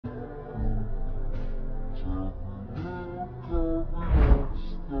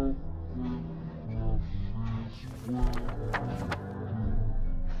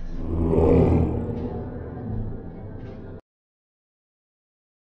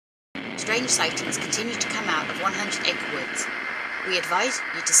Strange sightings continue to come out of 100 Acre Woods. We advise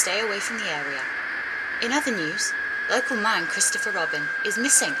you to stay away from the area. In other news, local man Christopher Robin is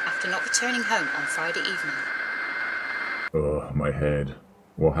missing after not returning home on Friday evening. Ugh, my head.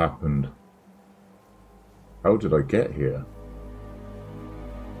 What happened? How did I get here?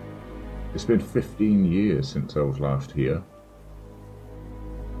 It's been 15 years since I was last here.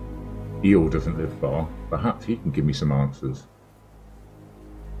 Eeyore doesn't live far. Perhaps he can give me some answers.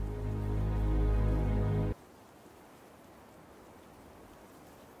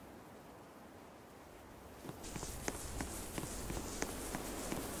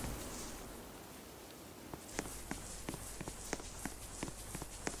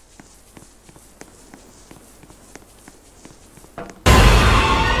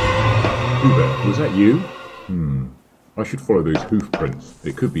 Who there? Was that you? I should follow those hoof prints.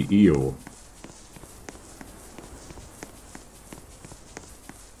 It could be Eeyore.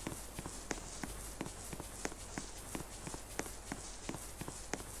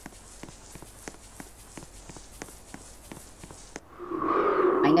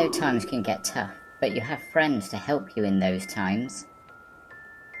 I know times can get tough, but you have friends to help you in those times.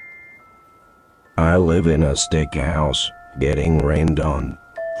 I live in a stick house, getting rained on,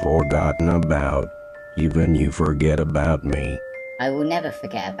 forgotten about. Even you forget about me. I will never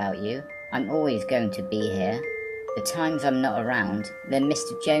forget about you. I'm always going to be here. The times I'm not around, then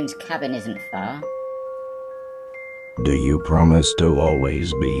Mr. Jones' cabin isn't far. Do you promise to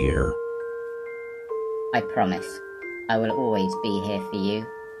always be here? I promise. I will always be here for you.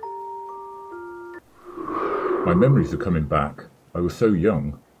 My memories are coming back. I was so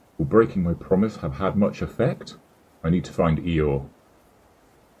young. Will breaking my promise have had much effect? I need to find Eeyore.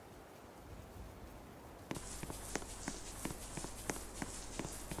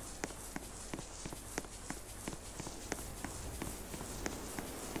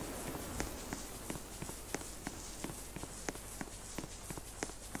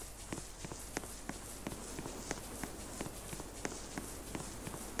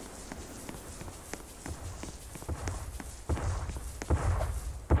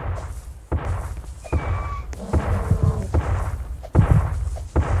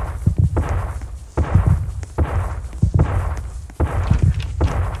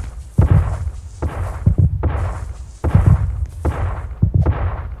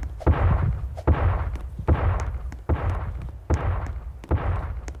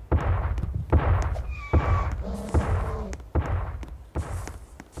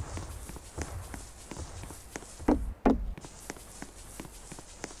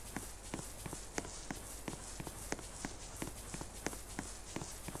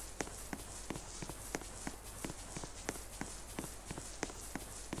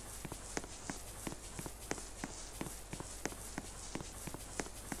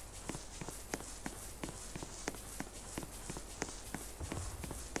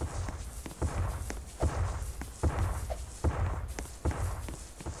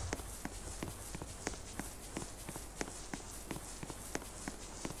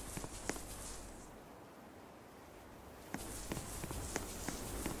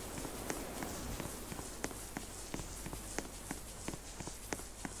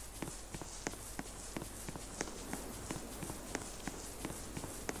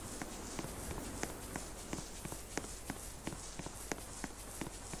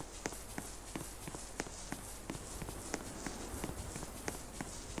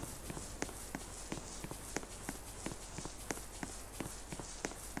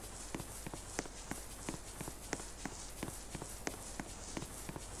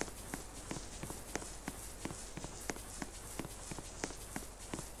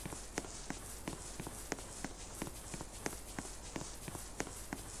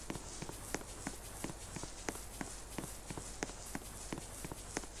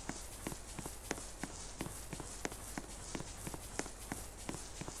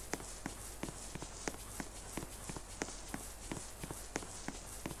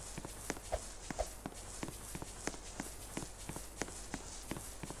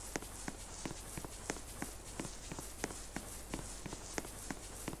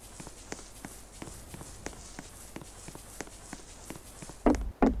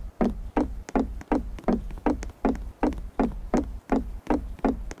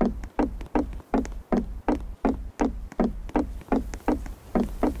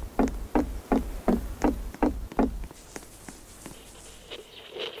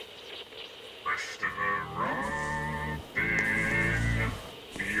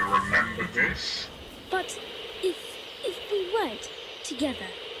 this. But if we weren't together,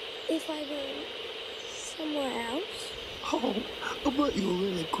 if I were somewhere else? Oh, But you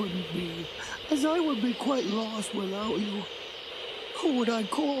really couldn't be, as I would be quite lost without you. Who would I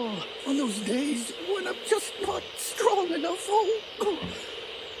call on those days when I'm just not strong enough,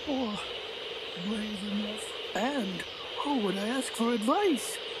 or brave enough? And who would I ask for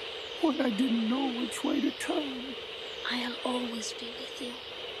advice when I didn't know which way to turn? I'll always be with you.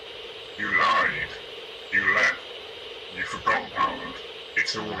 You lied. You left. You forgot, Howard.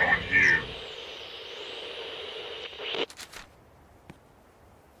 It's all on you.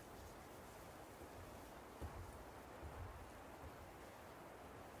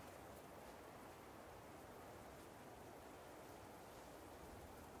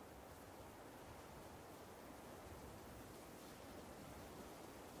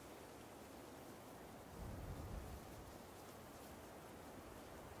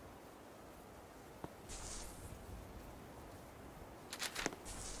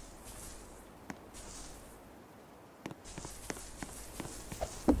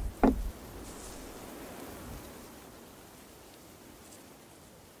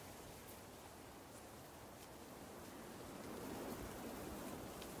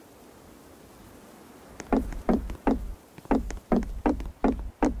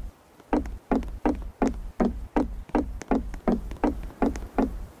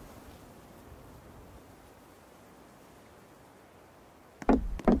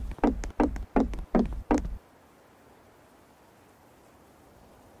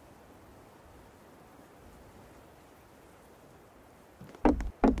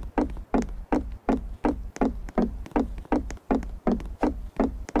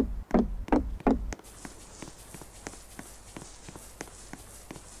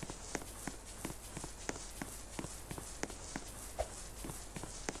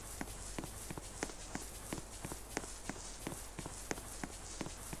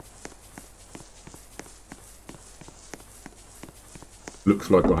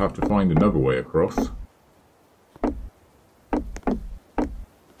 Looks like I'll have to find another way across.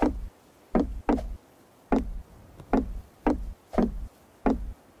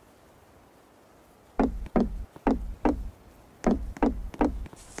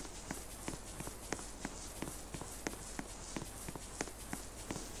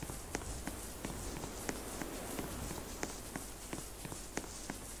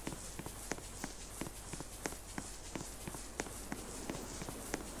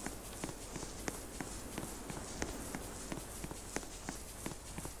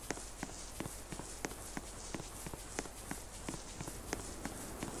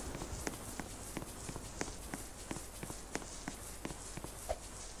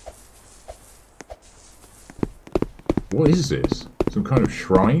 What is this? Some kind of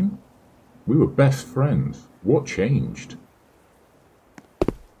shrine? We were best friends. What changed?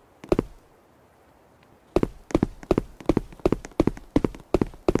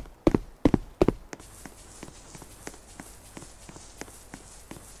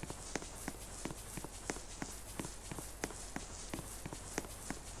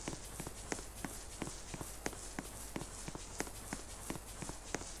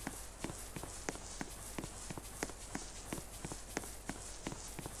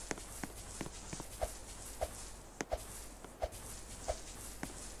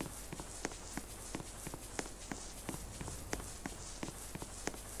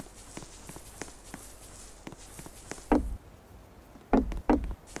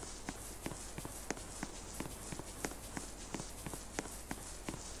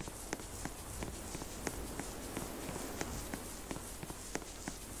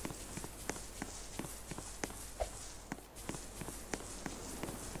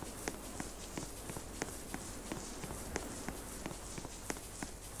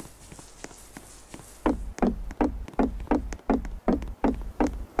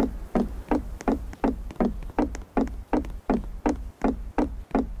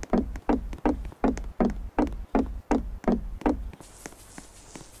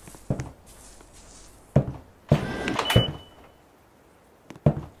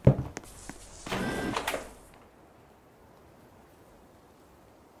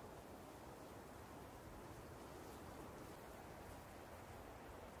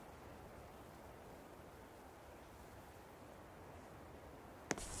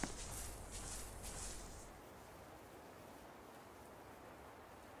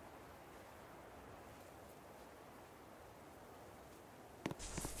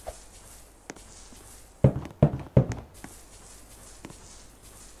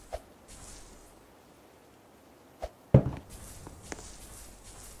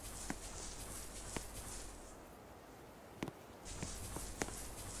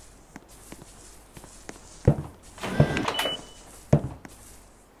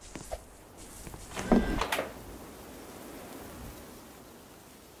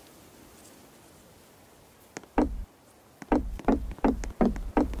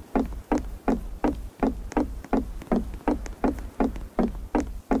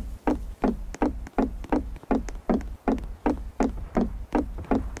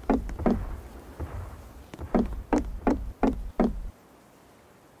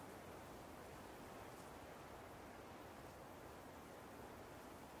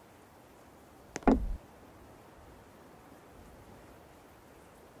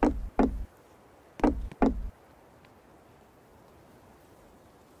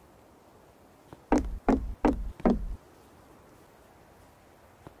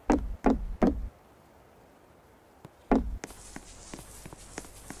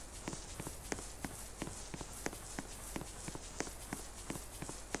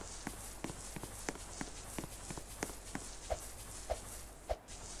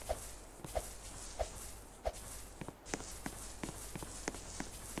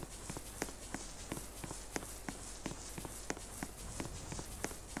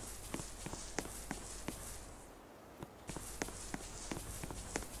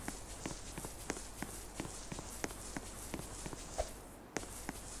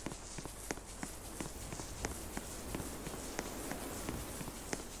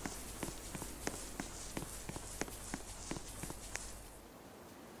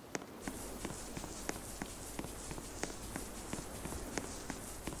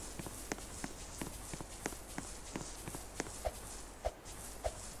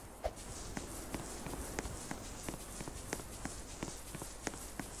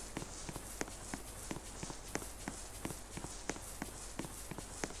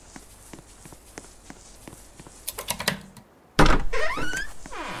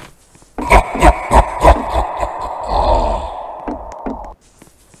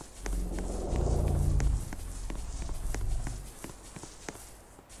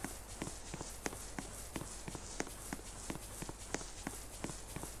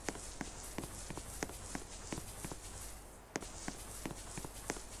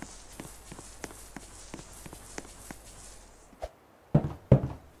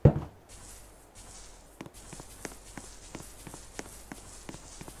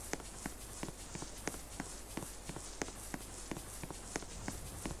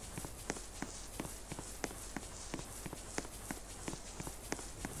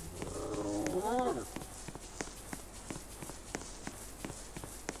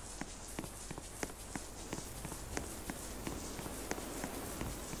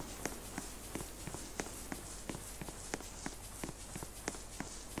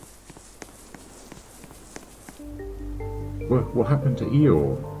 What happened to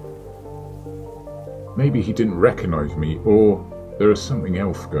Eeyore? Maybe he didn't recognize me, or there is something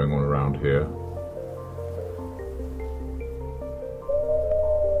else going on around here.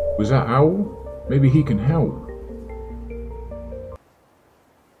 Was that Owl? Maybe he can help.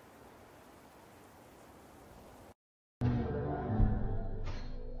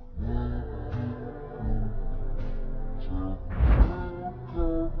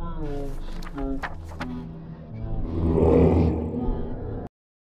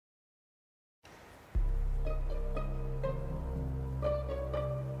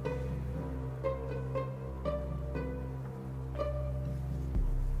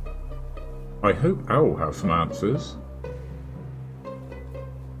 I hope Owl has some answers.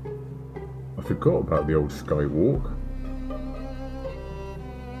 I forgot about the old skywalk.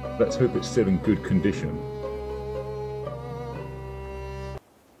 Let's hope it's still in good condition.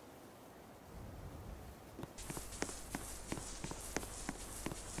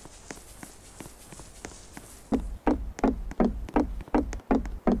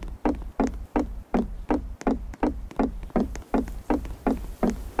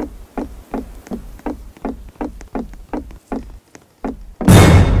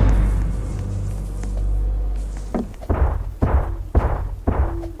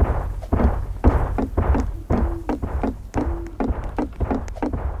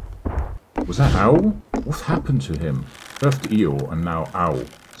 Was that Owl? What's happened to him? First Eeyore and now Owl.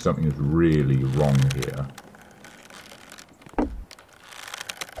 Something is really wrong here.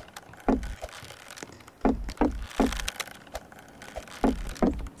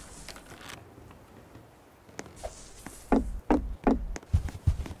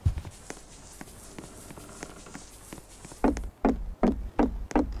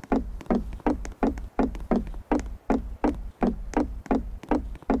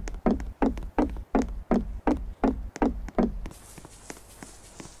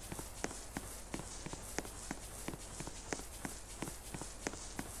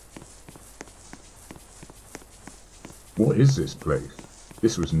 What is this place?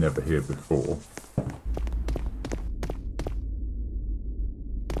 This was never here before.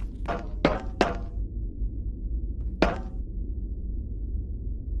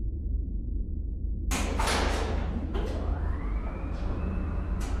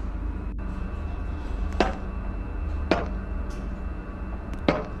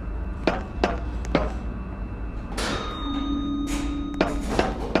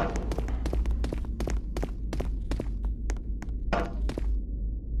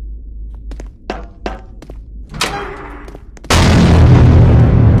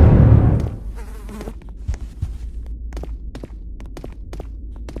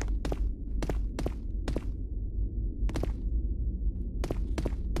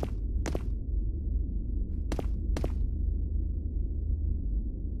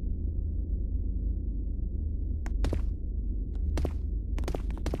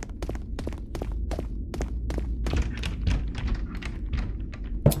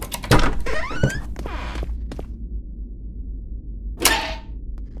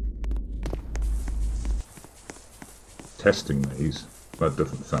 Testing maze? That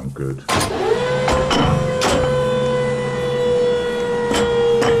doesn't sound good.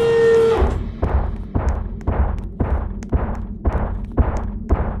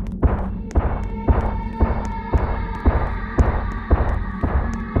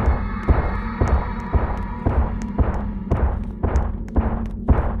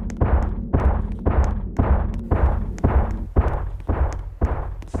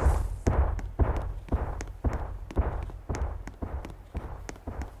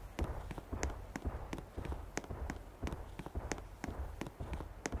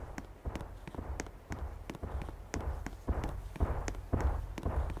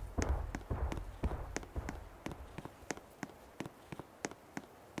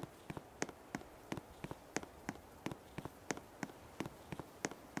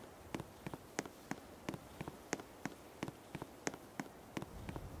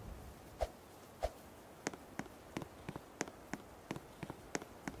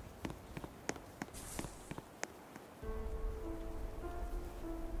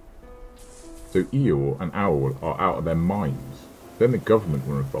 So Eeyore and Owl are out of their minds. Then the government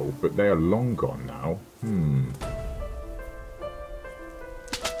were involved, but they are long gone now.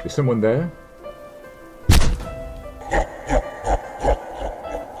 Is someone there?